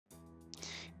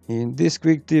In this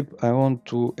quick tip, I want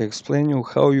to explain you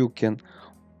how you can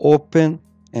open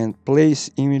and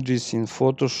place images in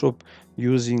Photoshop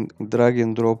using drag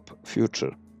and drop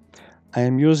feature. I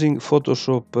am using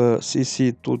Photoshop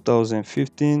CC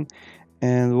 2015,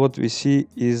 and what we see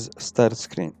is start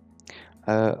screen.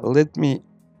 Let me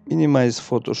minimize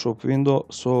Photoshop window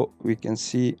so we can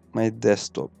see my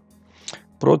desktop.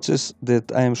 Process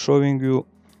that I am showing you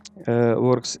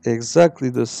works exactly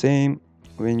the same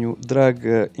when you drag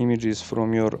images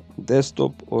from your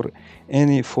desktop or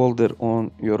any folder on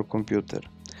your computer.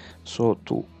 So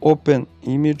to open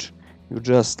image, you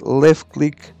just left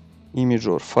click image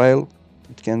or file.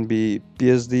 It can be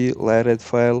PSD, LARED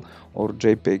file or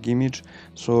JPEG image.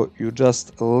 So you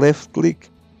just left click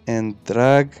and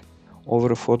drag over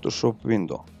Photoshop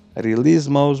window. Release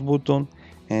mouse button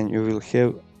and you will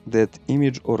have that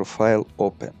image or file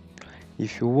open.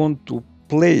 If you want to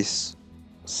place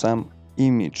some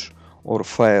image or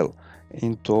file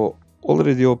into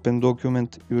already open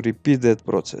document, you repeat that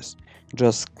process.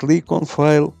 Just click on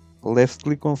file, left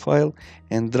click on file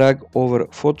and drag over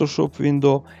Photoshop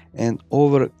window and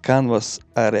over canvas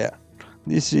area.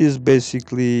 This is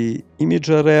basically image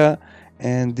area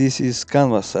and this is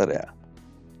canvas area.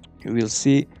 You will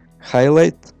see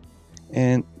highlight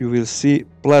and you will see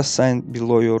plus sign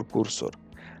below your cursor.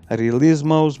 Release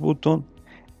mouse button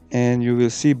and you will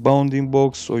see bounding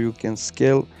box so you can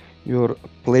scale your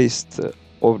placed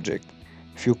object.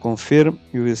 If you confirm,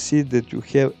 you will see that you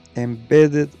have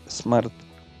embedded smart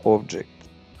object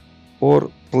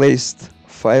or placed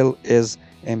file as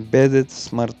embedded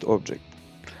smart object.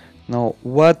 Now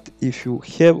what if you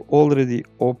have already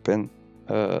open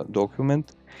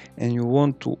document and you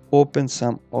want to open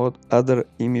some other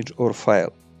image or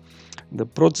file? The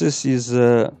process is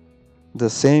the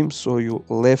same, so you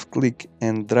left click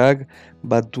and drag,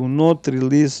 but do not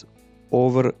release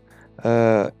over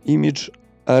image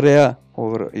area,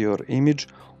 over your image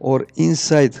or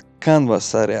inside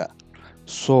canvas area.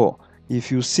 So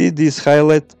if you see this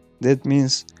highlight, that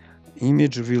means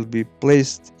image will be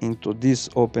placed into this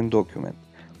open document.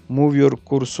 Move your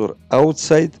cursor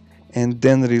outside and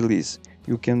then release.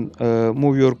 You can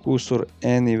move your cursor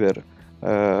anywhere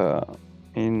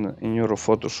in your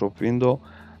Photoshop window,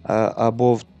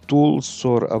 above tools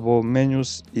or above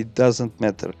menus, it doesn't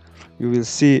matter. You will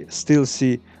still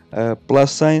see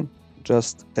plus sign.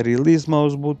 Just release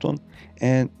mouse button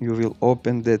and you will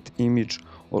open that image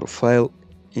or file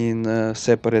in a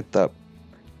separate tab.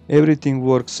 Everything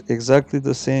works exactly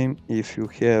the same if you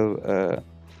have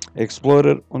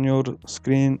Explorer on your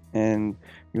screen and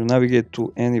you navigate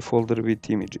to any folder with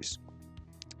images.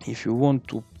 If you want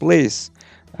to place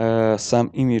some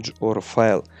image or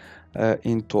file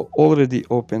into already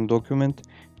open document,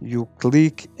 you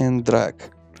click and drag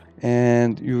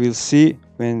and you will see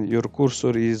when your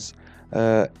cursor is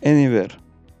anywhere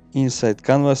inside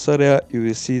canvas area, you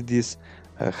will see this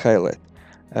highlight.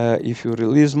 If you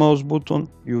release mouse button,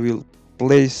 you will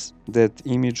place that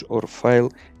image or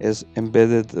file as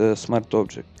embedded smart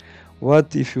object.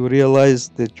 What if you realize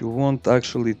that you want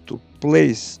actually to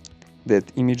place that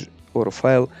image or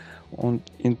file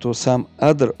into some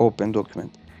other open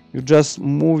document? You just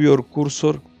move your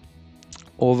cursor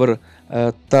over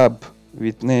a tab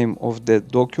with name of that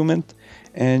document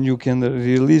and you can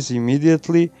release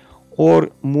immediately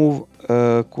or move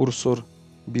a cursor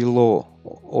below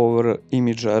over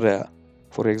image area,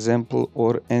 for example,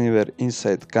 or anywhere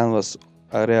inside canvas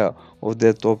area of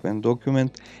that open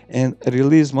document and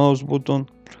release mouse button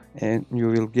and you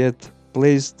will get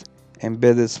placed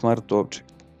embedded smart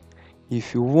object.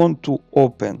 If you want to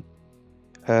open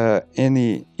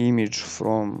any image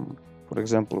from, for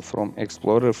example, from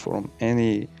Explorer, from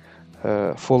any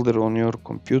folder on your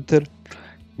computer,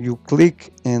 you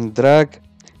click and drag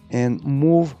and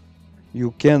move.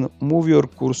 You can move your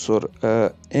cursor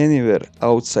anywhere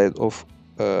outside of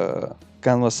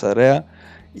canvas area,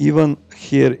 even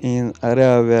here in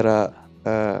area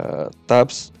where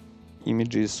tabs,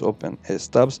 images open as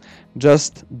tabs.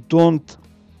 Just don't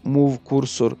move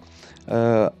cursor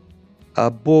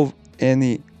above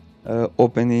any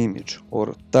open image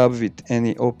or tab with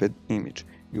any open image.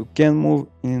 You can move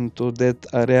into that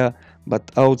area but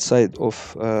outside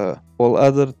of all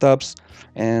other tabs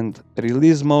and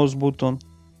release mouse button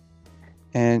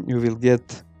and you will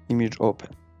get image open.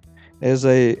 As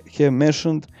I have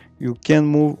mentioned, you can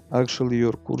move actually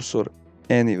your cursor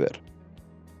anywhere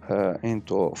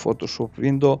into Photoshop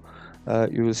window.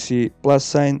 You will see plus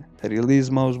sign,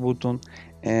 release mouse button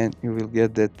and you will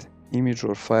get that image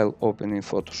or file open in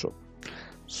Photoshop.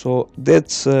 So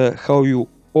that's how you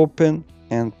open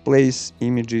and place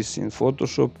images in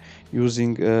Photoshop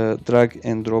using drag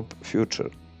and drop feature.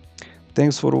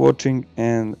 Thanks for watching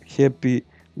and happy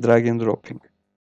drag and dropping.